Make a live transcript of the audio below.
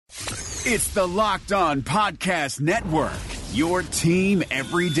It's the Locked On Podcast Network, your team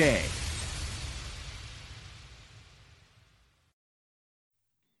every day.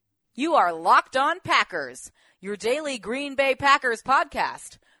 You are Locked On Packers, your daily Green Bay Packers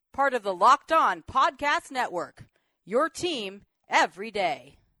podcast, part of the Locked On Podcast Network, your team every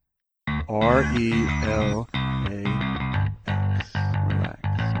day. RELAX. Relax.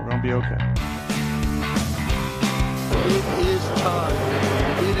 We're going to be okay. It is time.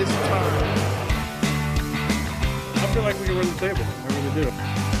 It is time. I feel like we can win the table. I really do.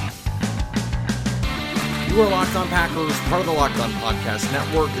 You are Locked On Packers, part of the Locked On Podcast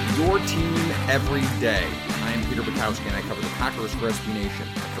Network, your team every day. I am Peter Bukowski, and I cover the Packers for SB Nation.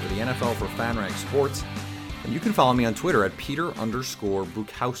 I cover the NFL for FanRag Sports. And you can follow me on Twitter at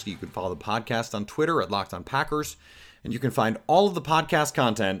Peter_Bukowski. You can follow the podcast on Twitter at Locked On Packers. And you can find all of the podcast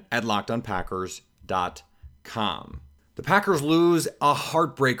content at LockedOnPackers.com. The Packers lose a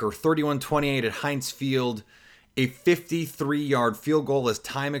heartbreaker, 31-28 at Heinz Field. A 53-yard field goal as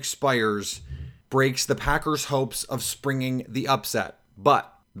time expires breaks the Packers' hopes of springing the upset.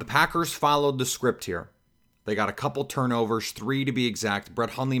 But the Packers followed the script here. They got a couple turnovers, 3 to be exact.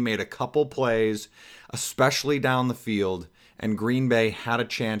 Brett Hundley made a couple plays, especially down the field, and Green Bay had a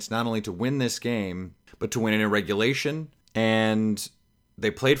chance not only to win this game, but to win in regulation. And they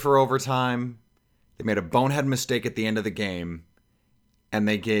played for overtime. They made a bonehead mistake at the end of the game, and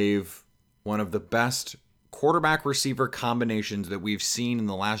they gave one of the best quarterback-receiver combinations that we've seen in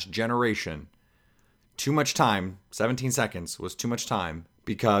the last generation too much time. 17 seconds was too much time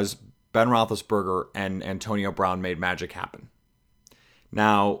because Ben Roethlisberger and Antonio Brown made magic happen.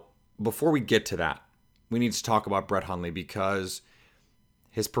 Now, before we get to that, we need to talk about Brett Hundley because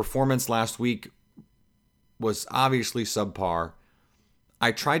his performance last week was obviously subpar.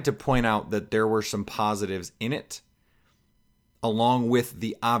 I tried to point out that there were some positives in it, along with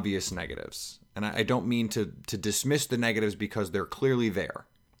the obvious negatives. And I don't mean to dismiss the negatives because they're clearly there.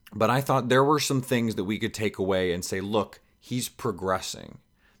 But I thought there were some things that we could take away and say, look, he's progressing.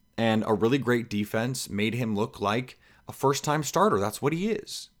 And a really great defense made him look like a first-time starter. That's what he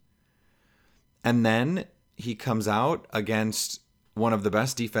is. And then he comes out against one of the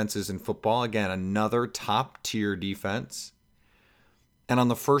best defenses in football. Again, another top-tier defense. And on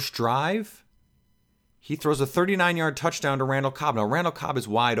the first drive, he throws a 39-yard touchdown to Randall Cobb. Now, Randall Cobb is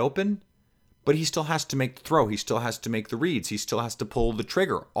wide open, but he still has to make the throw. He still has to make the reads. He still has to pull the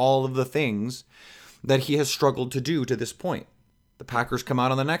trigger. All of the things that he has struggled to do to this point. The Packers come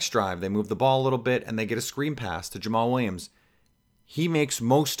out on the next drive. They move the ball a little bit, and they get a screen pass to Jamal Williams. He makes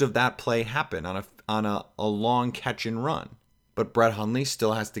most of that play happen on a long catch and run. But Brett Hundley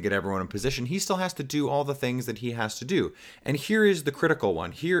still has to get everyone in position. He still has to do all the things that he has to do. And here is the critical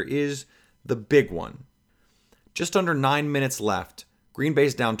one. Here is the big one. Just under 9 minutes left. Green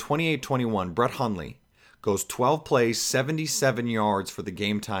Bay's down 28-21. Brett Hundley goes 12 plays, 77 yards for the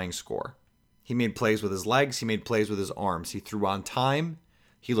game-tying score. He made plays with his legs. He made plays with his arms. He threw on time.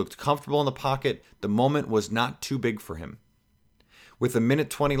 He looked comfortable in the pocket. The moment was not too big for him. With a minute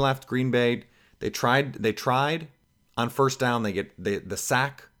 20 left, Green Bay, they tried on first down. They get the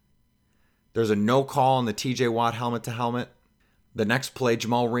sack. There's a no call on the TJ Watt helmet to helmet. The next play,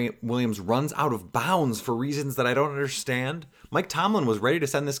 Jamal Williams runs out of bounds for reasons that I don't understand. Mike Tomlin was ready to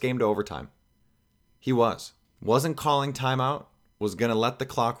send this game to overtime. He wasn't calling timeout, was going to let the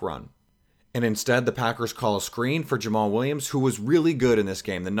clock run. And instead, the Packers call a screen for Jamal Williams, who was really good in this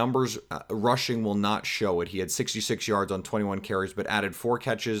game. The numbers rushing will not show it. He had 66 yards on 21 carries, but added 4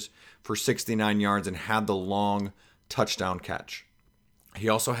 catches for 69 yards and had the long touchdown catch. He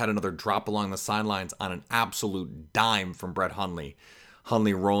also had another drop along the sidelines on an absolute dime from Brett Hundley.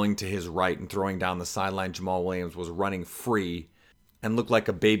 Hundley rolling to his right and throwing down the sideline. Jamal Williams was running free and looked like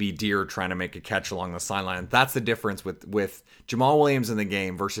a baby deer trying to make a catch along the sideline. That's the difference with Jamal Williams in the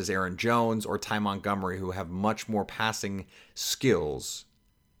game versus Aaron Jones or Ty Montgomery, who have much more passing skills,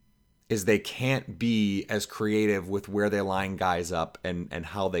 is they can't be as creative with where they line guys up and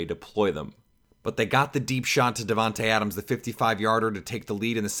how they deploy them. But they got the deep shot to Davante Adams, the 55-yarder, to take the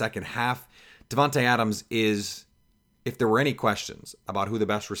lead in the second half. Davante Adams is, if there were any questions about who the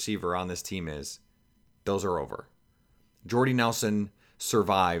best receiver on this team is, those are over. Jordy Nelson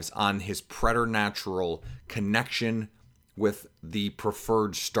survives on his preternatural connection with the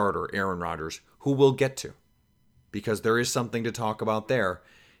preferred starter, Aaron Rodgers, who we'll get to, because there is something to talk about there.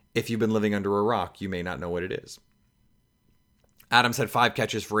 If you've been living under a rock, you may not know what it is. Adams had 5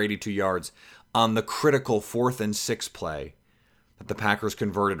 catches for 82 yards on the critical 4th and 6 play that the Packers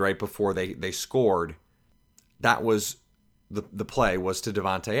converted right before they scored. That was the play was to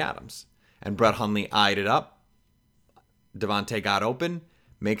Davante Adams. And Brett Hundley eyed it up. Davante got open,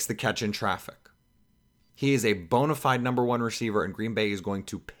 makes the catch in traffic. He is a bona fide number one receiver, and Green Bay is going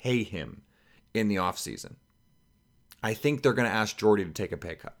to pay him in the offseason. I think they're going to ask Jordy to take a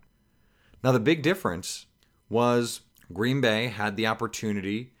pay cut. Now, the big difference was Green Bay had the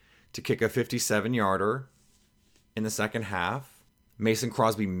opportunity to kick a 57-yarder in the second half. Mason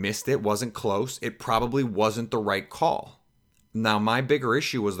Crosby missed it, wasn't close. It probably wasn't the right call. Now, my bigger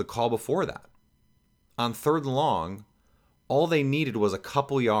issue was the call before that. On 3rd and long, all they needed was a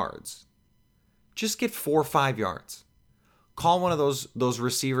couple yards. Just get 4 or 5 yards. Call one of those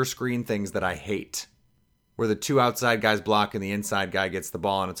receiver screen things that I hate, where the 2 outside guys block and the inside guy gets the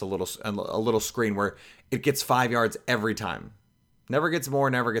ball, and it's a little screen where it gets 5 yards every time. Never gets more,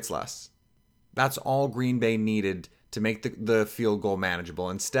 never gets less. That's all Green Bay needed to make the field goal manageable.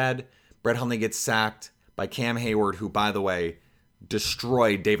 Instead, Brett Hundley gets sacked by Cam Hayward, who, by the way,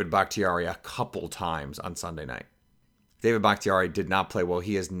 destroyed David Bakhtiari a couple times on Sunday night. David Bakhtiari did not play well.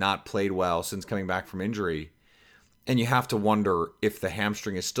 He has not played well since coming back from injury. And you have to wonder if the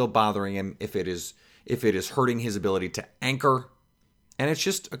hamstring is still bothering him, if it is hurting his ability to anchor. And it's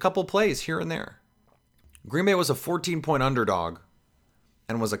just a couple plays here and there. Green Bay was a 14-point underdog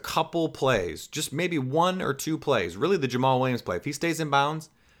and was a couple plays, just maybe 1 or 2 plays, really the Jamal Williams play. If he stays in bounds,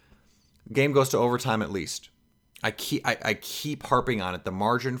 game goes to overtime at least. I keep harping on it. The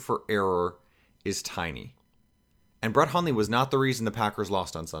margin for error is tiny. And Brett Hundley was not the reason the Packers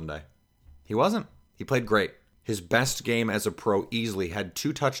lost on Sunday. He wasn't. He played great. His best game as a pro easily, had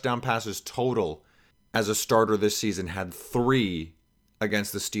 2 touchdown passes total as a starter this season, had 3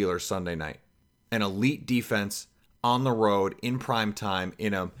 against the Steelers Sunday night. An elite defense on the road in prime time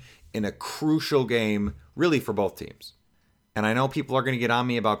in a crucial game, really, for both teams. And I know people are going to get on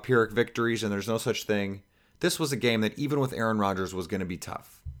me about Pyrrhic victories, and there's no such thing. This was a game that, even with Aaron Rodgers, was going to be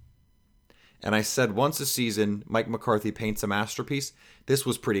tough. And I said once a season, Mike McCarthy paints a masterpiece. This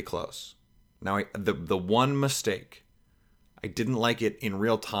was pretty close. Now, the one mistake, I didn't like it in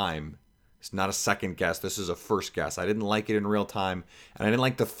real time. It's not a second guess. This is a first guess. I didn't like it in real time, and I didn't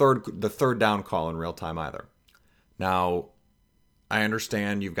like the third down call in real time either. Now, I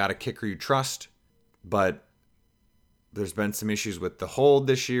understand you've got a kicker you trust, but there's been some issues with the hold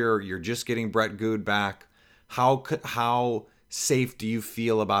this year. You're just getting Brett Good back. How safe do you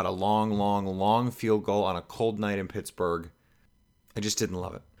feel about a long field goal on a cold night in Pittsburgh? I just didn't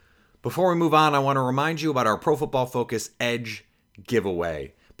love it. Before we move on, I want to remind you about our Pro Football Focus Edge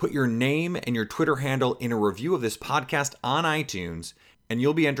giveaway. Put your name and your Twitter handle in a review of this podcast on iTunes, and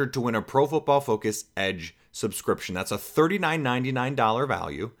you'll be entered to win a Pro Football Focus Edge subscription. That's a $39.99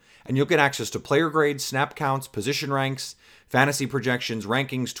 value, and you'll get access to player grades, snap counts, position ranks, fantasy projections,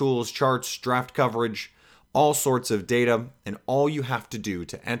 rankings, tools, charts, draft coverage, all sorts of data. And all you have to do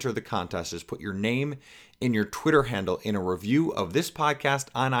to enter the contest is put your name and your Twitter handle in a review of this podcast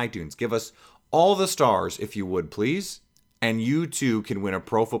on iTunes. Give us all the stars, if you would, please. And you too can win a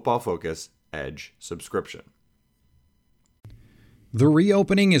Pro Football Focus Edge subscription. The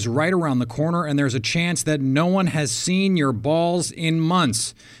reopening is right around the corner, and there's a chance that no one has seen your balls in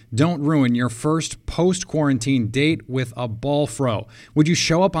months. Don't ruin your first post-quarantine date with a ball fro. Would you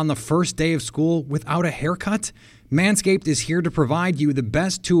show up on the first day of school without a haircut? Manscaped is here to provide you the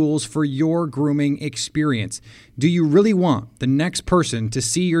best tools for your grooming experience. Do you really want the next person to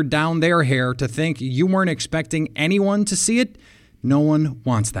see your down there hair to think you weren't expecting anyone to see it? No one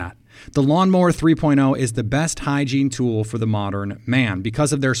wants that. The Lawnmower 3.0 is the best hygiene tool for the modern man.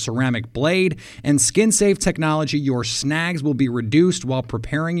 Because of their ceramic blade and skin-safe technology, your snags will be reduced while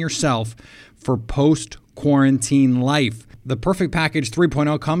preparing yourself for post-quarantine life. The Perfect Package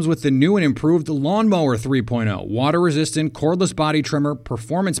 3.0 comes with the new and improved Lawnmower 3.0, water-resistant, cordless body trimmer,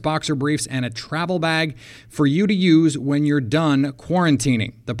 performance boxer briefs, and a travel bag for you to use when you're done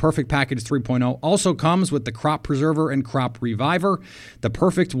quarantining. The Perfect Package 3.0 also comes with the Crop Preserver and Crop Reviver, the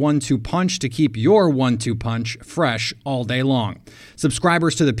perfect 1-2 punch to keep your 1-2 punch fresh all day long.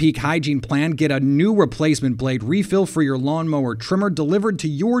 Subscribers to the Peak Hygiene Plan get a new replacement blade refill for your lawnmower trimmer delivered to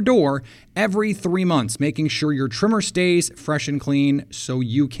your door every 3 months, making sure your trimmer stays fresh and clean so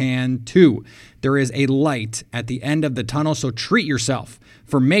you can too. There is a light at the end of the tunnel, so treat yourself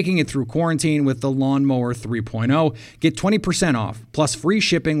for making it through quarantine with the Lawnmower 3.0. Get 20% off plus free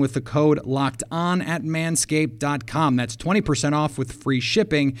shipping with the code LOCKEDON at manscaped.com. That's 20% off with free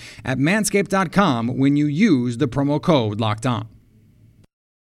shipping at manscaped.com when you use the promo code LOCKEDON.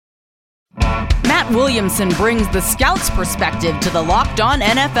 Matt Williamson brings the scout's perspective to the Locked On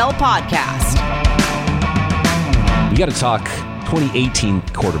NFL podcast. We got to talk 2018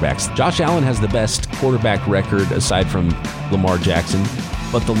 quarterbacks. Josh Allen has the best quarterback record aside from Lamar Jackson,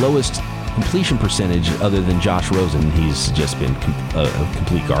 but the lowest completion percentage, other than Josh Rosen, he's just been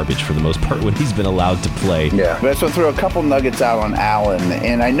complete garbage for the most part when he's been allowed to play. Yeah, but I just want to throw a couple nuggets out on Allen,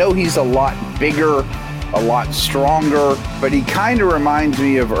 and I know he's a lot bigger, a lot stronger, but he kind of reminds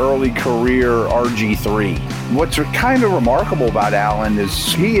me of early career RG3. What's kind of remarkable about Allen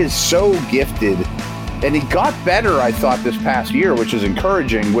is he is so gifted, and he got better, I thought, this past year, which is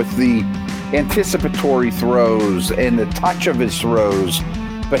encouraging, with the anticipatory throws and the touch of his throws.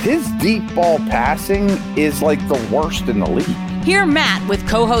 But his deep ball passing is like the worst in the league. Hear Matt with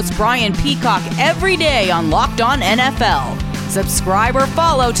co-host Brian Peacock every day on Locked On NFL. Subscribe or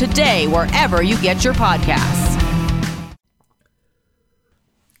follow today wherever you get your podcasts.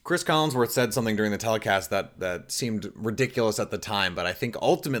 Chris Collinsworth said something during the telecast that seemed ridiculous at the time, but I think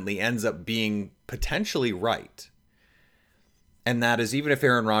ultimately ends up being potentially right. And that is, even if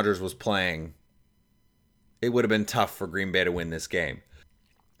Aaron Rodgers was playing, it would have been tough for Green Bay to win this game.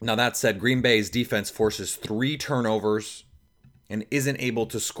 Now, that said, Green Bay's defense forces 3 turnovers and isn't able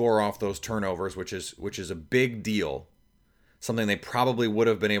to score off those turnovers, which is a big deal. Something they probably would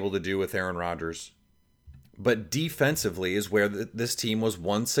have been able to do with Aaron Rodgers. But defensively is where this team was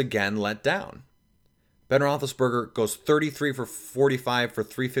once again let down. Ben Roethlisberger goes 33 for 45 for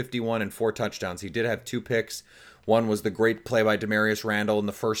 351 and 4 touchdowns. He did have 2 picks. One was the great play by Demarius Randall in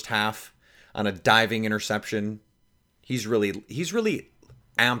the first half on a diving interception. He's really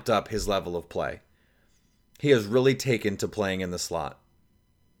amped up his level of play. He has really taken to playing in the slot.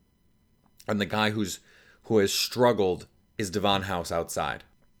 And the guy who has struggled is Devon House outside.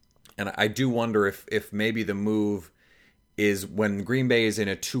 And I do wonder if maybe the move is when Green Bay is in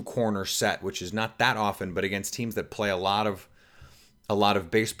a 2-corner set, which is not that often, but against teams that play a lot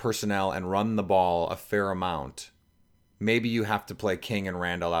of base personnel and run the ball a fair amount. Maybe you have to play King and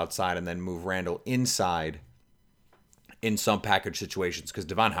Randall outside and then move Randall inside in some package situations, because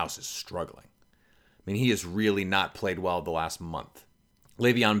Devon House is struggling. I mean, he has really not played well the last month.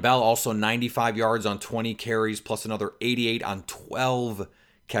 Le'Veon Bell also 95 yards on 20 carries, plus another 88 on 12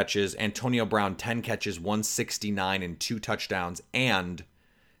 catches. Antonio Brown 10 catches, 169 and 2 touchdowns, and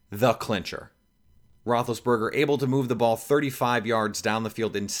the clincher. Roethlisberger able to move the ball 35 yards down the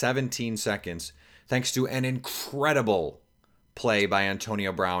field in 17 seconds, thanks to an incredible play by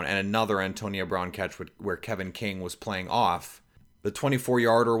Antonio Brown and another Antonio Brown catch where Kevin King was playing off. The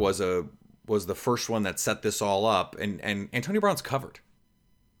 24-yarder was the first one that set this all up, and Antonio Brown's covered.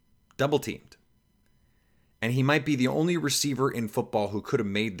 Double teamed. And he might be the only receiver in football who could have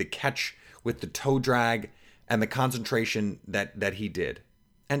made the catch with the toe drag and the concentration that he did.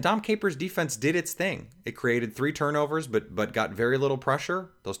 And Dom Capers' defense did its thing. It created 3 turnovers, but got very little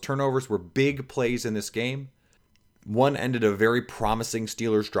pressure. Those turnovers were big plays in this game. One ended a very promising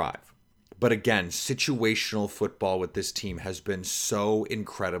Steelers drive. But again, situational football with this team has been so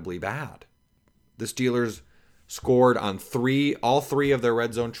incredibly bad. The Steelers scored on all three of their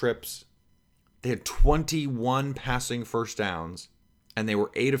red zone trips. They had 21 passing first downs, and they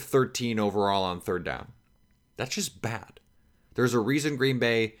were 8 of 13 overall on third down. That's just bad. There's a reason Green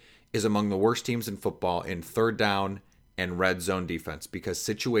Bay is among the worst teams in football in third down and red zone defense, because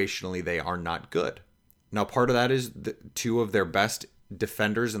situationally they are not good. Now, part of that is 2 of their best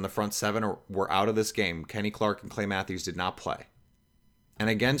defenders in the front 7 were out of this game. Kenny Clark and Clay Matthews did not play. And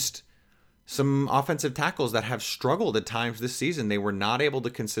against some offensive tackles that have struggled at times this season, they were not able to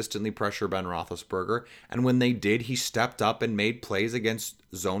consistently pressure Ben Roethlisberger. And when they did, he stepped up and made plays against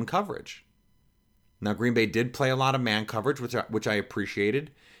zone coverage. Now, Green Bay did play a lot of man coverage, which I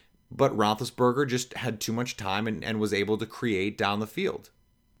appreciated, but Roethlisberger just had too much time and was able to create down the field.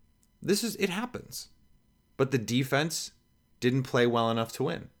 It happens. But the defense didn't play well enough to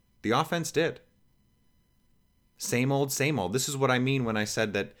win. The offense did. Same old, same old. This is what I mean when I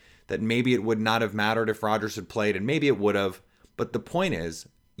said that maybe it would not have mattered if Rodgers had played, and maybe it would have. But the point is,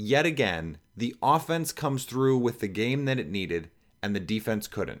 yet again, the offense comes through with the game that it needed, and the defense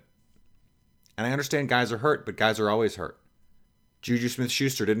couldn't. And I understand guys are hurt, but guys are always hurt. Juju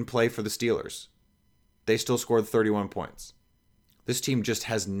Smith-Schuster didn't play for the Steelers. They still scored 31 points. This team just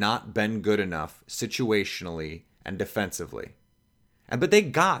has not been good enough situationally and defensively. But they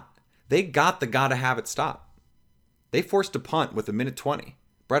got the gotta have it stop. They forced a punt with 1:20.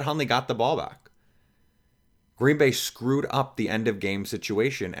 Brett Hundley got the ball back. Green Bay screwed up the end of game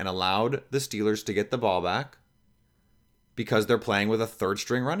situation and allowed the Steelers to get the ball back because they're playing with a third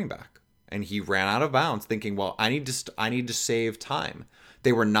string running back. And he ran out of bounds thinking, well, I need to save time.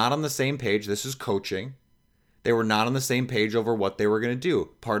 They were not on the same page. This is coaching. They were not on the same page over what they were going to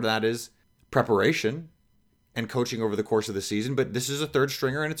do. Part of that is preparation and coaching over the course of the season, but this is a third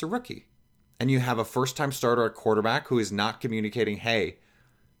stringer and it's a rookie. And you have a first-time starter at quarterback who is not communicating, hey,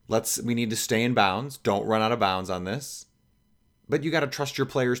 We need to stay in bounds. Don't run out of bounds on this. But you got to trust your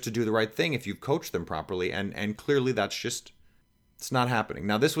players to do the right thing if you've coached them properly. And clearly it's not happening.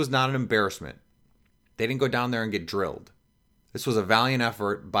 Now, this was not an embarrassment. They didn't go down there and get drilled. This was a valiant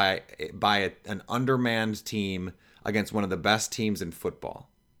effort by an undermanned team against one of the best teams in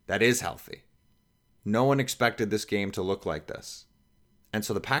football. That is healthy. No one expected this game to look like this. And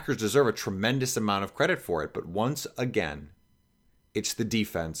so the Packers deserve a tremendous amount of credit for it. But once again, it's the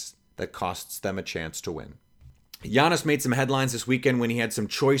defense that costs them a chance to win. Giannis made some headlines this weekend when he had some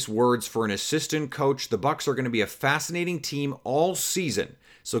choice words for an assistant coach. The Bucks are going to be a fascinating team all season.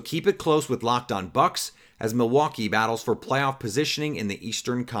 So keep it close with Locked On Bucks as Milwaukee battles for playoff positioning in the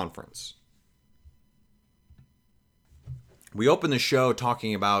Eastern Conference. We opened the show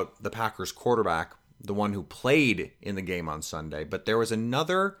talking about the Packers quarterback, the one who played in the game on Sunday, but there was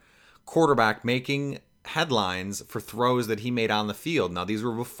another quarterback making headlines for throws that he made on the field. Now, these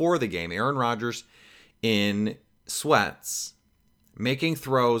were before the game. Aaron Rodgers in sweats, making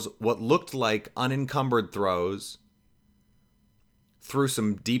throws, what looked like unencumbered throws, threw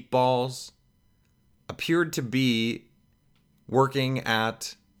some deep balls, appeared to be working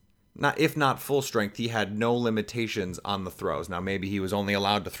at, if not full strength, he had no limitations on the throws. Now, maybe he was only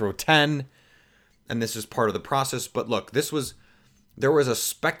allowed to throw 10, and this is part of the process. But look, there was a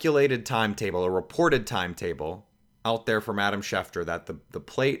speculated timetable, a reported timetable out there from Adam Schefter that the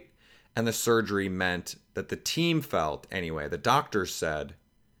plate and the surgery meant that the team felt, anyway, the doctors said,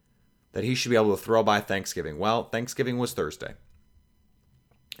 that he should be able to throw by Thanksgiving. Well, Thanksgiving was Thursday.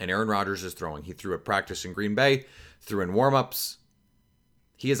 And Aaron Rodgers is throwing. He threw at practice in Green Bay, threw in warm-ups.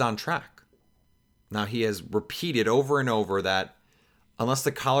 He is on track. Now, he has repeated over and over that unless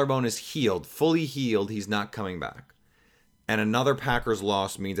the collarbone is healed, fully healed, he's not coming back. And another Packers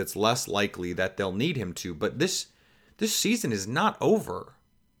loss means it's less likely that they'll need him to. But this season is not over.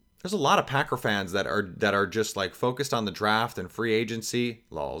 There's a lot of Packer fans that are just like focused on the draft and free agency,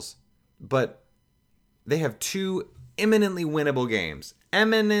 lols. But they have two imminently winnable games.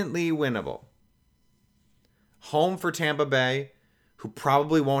 Eminently winnable. Home for Tampa Bay, who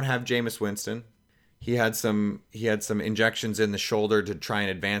probably won't have Jameis Winston. He had some injections in the shoulder to try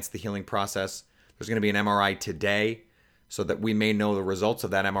and advance the healing process. There's going to be an MRI today so that we may know the results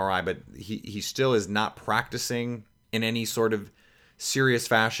of that MRI, but he still is not practicing in any sort of serious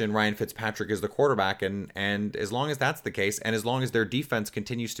fashion. Ryan Fitzpatrick is the quarterback, and as long as that's the case, and as long as their defense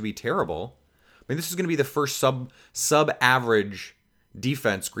continues to be terrible, I mean, this is going to be the first sub-average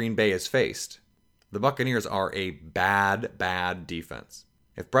defense Green Bay has faced. The Buccaneers are a bad defense.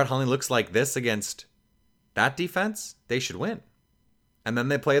 If Brett Hundley looks like this against that defense, they should win. And then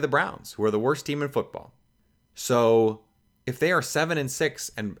they play the Browns, who are the worst team in football. So if they are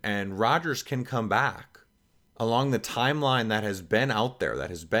 7-6 and Rodgers can come back along the timeline that has been out there, that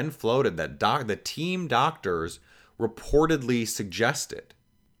has been floated, that the team doctors reportedly suggested,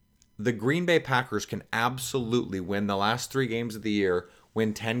 the Green Bay Packers can absolutely win the last 3 games of the year,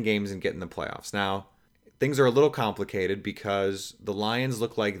 win 10 games, and get in the playoffs. Now, things are a little complicated because the Lions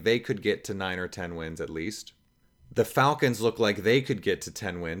look like they could get to 9 or 10 wins at least. The Falcons look like they could get to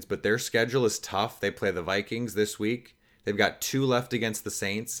 10 wins, but their schedule is tough. They play the Vikings this week. They've got 2 left against the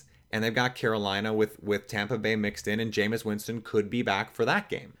Saints, and they've got Carolina with Tampa Bay mixed in, and Jameis Winston could be back for that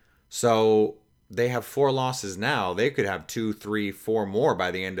game. So they have 4 losses now. They could have 2, 3, 4 more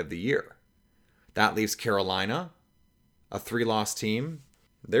by the end of the year. That leaves Carolina, a 3-loss team.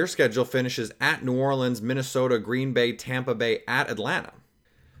 Their schedule finishes at New Orleans, Minnesota, Green Bay, Tampa Bay, at Atlanta.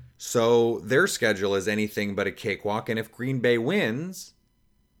 So their schedule is anything but a cakewalk. And if Green Bay wins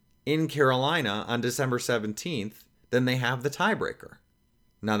in Carolina on December 17th, then they have the tiebreaker.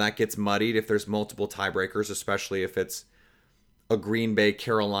 Now that gets muddied if there's multiple tiebreakers, especially if it's a Green Bay,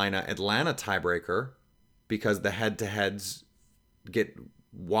 Carolina, Atlanta tiebreaker, because the head-to-heads get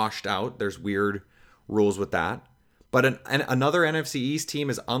washed out. There's weird rules with that. But another NFC East team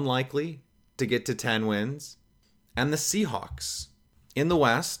is unlikely to get to 10 wins. And the Seahawks in the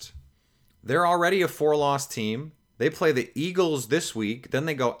West, they're already a 4-loss team. They play the Eagles this week. Then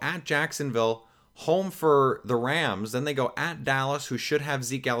they go at Jacksonville, home for the Rams. Then they go at Dallas, who should have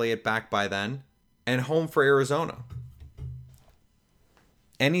Zeke Elliott back by then, and home for Arizona.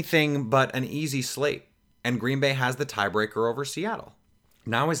 Anything but an easy slate. And Green Bay has the tiebreaker over Seattle.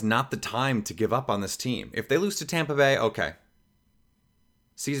 Now is not the time to give up on this team. If they lose to Tampa Bay, okay.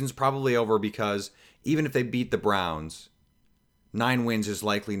 Season's probably over because even if they beat the Browns, 9 wins is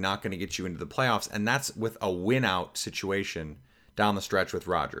likely not going to get you into the playoffs, and that's with a win-out situation down the stretch with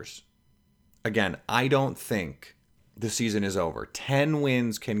Rodgers. Again, I don't think the season is over. 10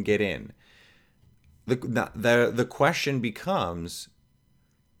 wins can get in. The question becomes,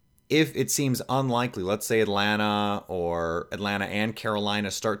 if it seems unlikely, let's say Atlanta and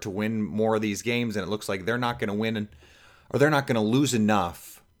Carolina start to win more of these games and it looks like they're not going to win or they're not going to lose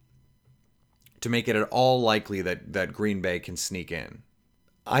enough to make it at all likely that Green Bay can sneak in,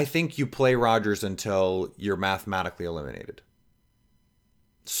 I think you play Rodgers until you're mathematically eliminated.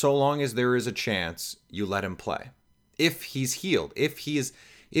 So long as there is a chance, you let him play. If he's healed, if he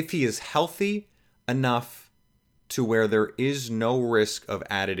is healthy enough to where there is no risk of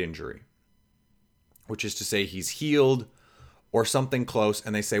added injury, which is to say he's healed or something close,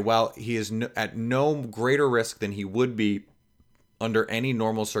 and they say, well, he is at no greater risk than he would be under any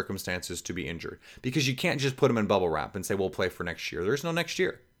normal circumstances to be injured. Because you can't just put him in bubble wrap and say, we'll play for next year. There's no next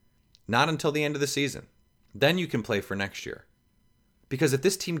year. Not until the end of the season. Then you can play for next year. Because if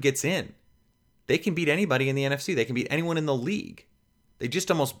this team gets in, they can beat anybody in the NFC. They can beat anyone in the league. They just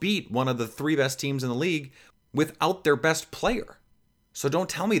almost beat one of the 3 best teams in the league without their best player. So don't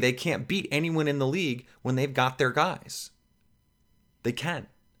tell me they can't beat anyone in the league when they've got their guys. They can.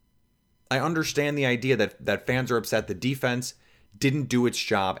 I understand the idea that fans are upset the defense didn't do its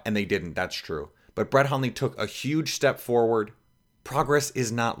job, and they didn't. That's true. But Brett Hundley took a huge step forward. Progress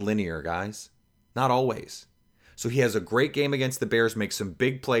is not linear, guys. Not always. So he has a great game against the Bears, makes some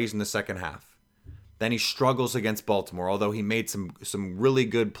big plays in the second half. Then he struggles against Baltimore, although he made some really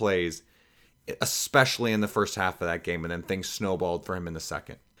good plays, especially in the first half of that game, and then things snowballed for him in the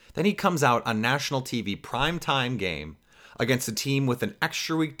second. Then he comes out on national TV, primetime game, against a team with an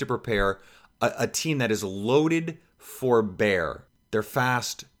extra week to prepare, a team that is loaded for bear. They're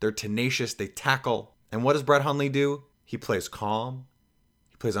fast, they're tenacious, they tackle. And what does Brett Hundley do? He plays calm,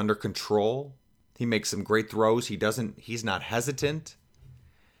 he plays under control, he makes some great throws, he's not hesitant.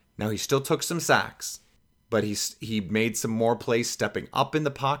 Now, he still took some sacks, but he made some more plays stepping up in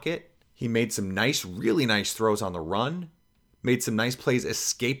the pocket. He made some really nice throws on the run. Made some nice plays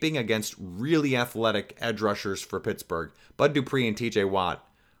escaping against really athletic edge rushers for Pittsburgh. Bud Dupree and TJ Watt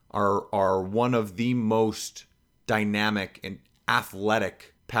are one of the most dynamic and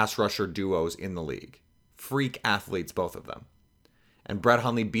athletic pass rusher duos in the league. Freak athletes, both of them. And Brett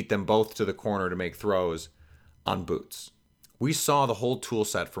Hundley beat them both to the corner to make throws on boots. We saw the whole tool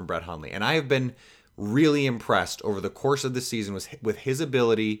set from Brett Hundley, and I have been really impressed over the course of the season with his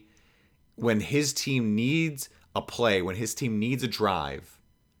ability when his team needs a play, when his team needs a drive,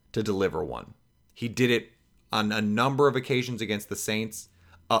 to deliver one. He did it on a number of occasions against the Saints,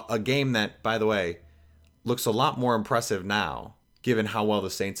 a game that, by the way, looks a lot more impressive now, given how well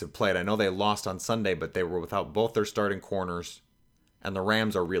the Saints have played. I know they lost on Sunday, but they were without both their starting corners, and the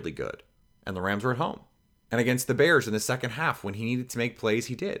Rams are really good. And the Rams were at home. And against the Bears in the second half, when he needed to make plays,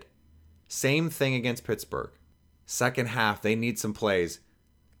 he did. Same thing against Pittsburgh. Second half, they need some plays.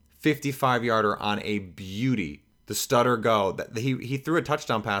 55-yarder on a beauty. The stutter go. He threw a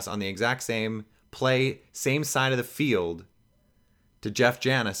touchdown pass on the exact same play, same side of the field to Jeff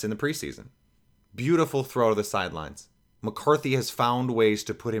Janis in the preseason. Beautiful throw to the sidelines. McCarthy has found ways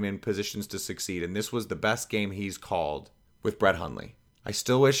to put him in positions to succeed, and this was the best game he's called with Brett Hundley. I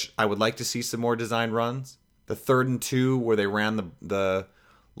still wish I would like to see some more design runs. The 3rd and 2 where they ran the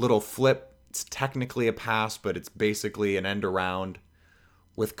little flip. It's technically a pass, but it's basically an end around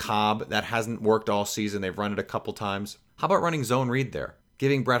with Cobb. That hasn't worked all season. They've run it a couple times. How about running zone read there?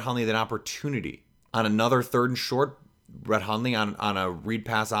 Giving Brett Hundley that opportunity. On another 3rd and short, Brett Hundley on a read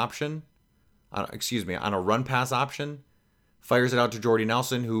pass option. On a run pass option. Fires it out to Jordy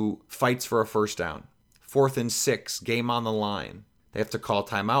Nelson, who fights for a first down. 4th and 6, game on the line. They have to call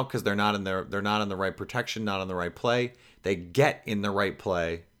timeout because they're not in the right protection, not on the right play. They get in the right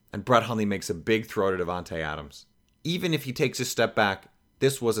play, and Brett Hundley makes a big throw to Davante Adams. Even if he takes a step back,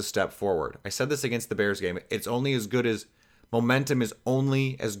 this was a step forward. I said this against the Bears game. Momentum is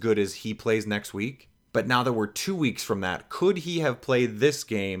only as good as he plays next week. But now that we're 2 weeks from that, could he have played this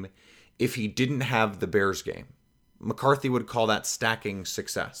game if he didn't have the Bears game? McCarthy would call that stacking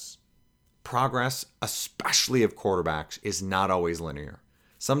success. Progress, especially of quarterbacks, is not always linear.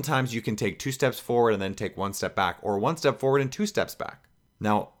 Sometimes you can take 2 steps forward and then take 1 step back, or 1 step forward and 2 steps back.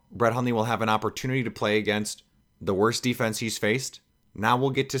 Now, Brett Hundley will have an opportunity to play against the worst defense he's faced. Now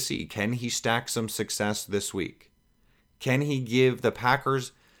we'll get to see, can he stack some success this week? Can he give the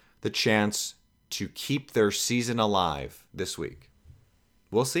Packers the chance to keep their season alive this week?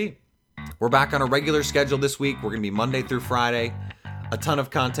 We'll see. We're back on a regular schedule this week. We're going to be Monday through Friday. A ton of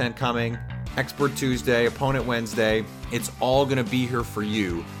content coming. Expert Tuesday, Opponent Wednesday. It's all going to be here for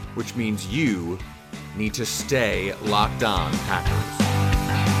you, which means you need to stay locked on Packers.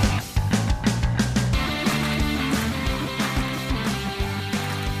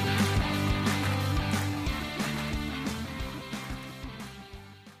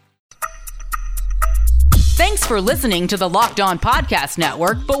 for listening to the Locked On Podcast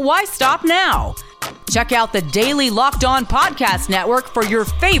Network, but why stop now? Check out the daily Locked On Podcast Network for your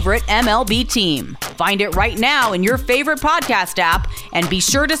favorite MLB team. Find it right now in your favorite podcast app, and be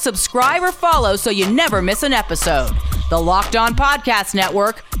sure to subscribe or follow so you never miss an episode. The Locked On Podcast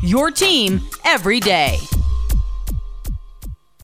Network, your team every day.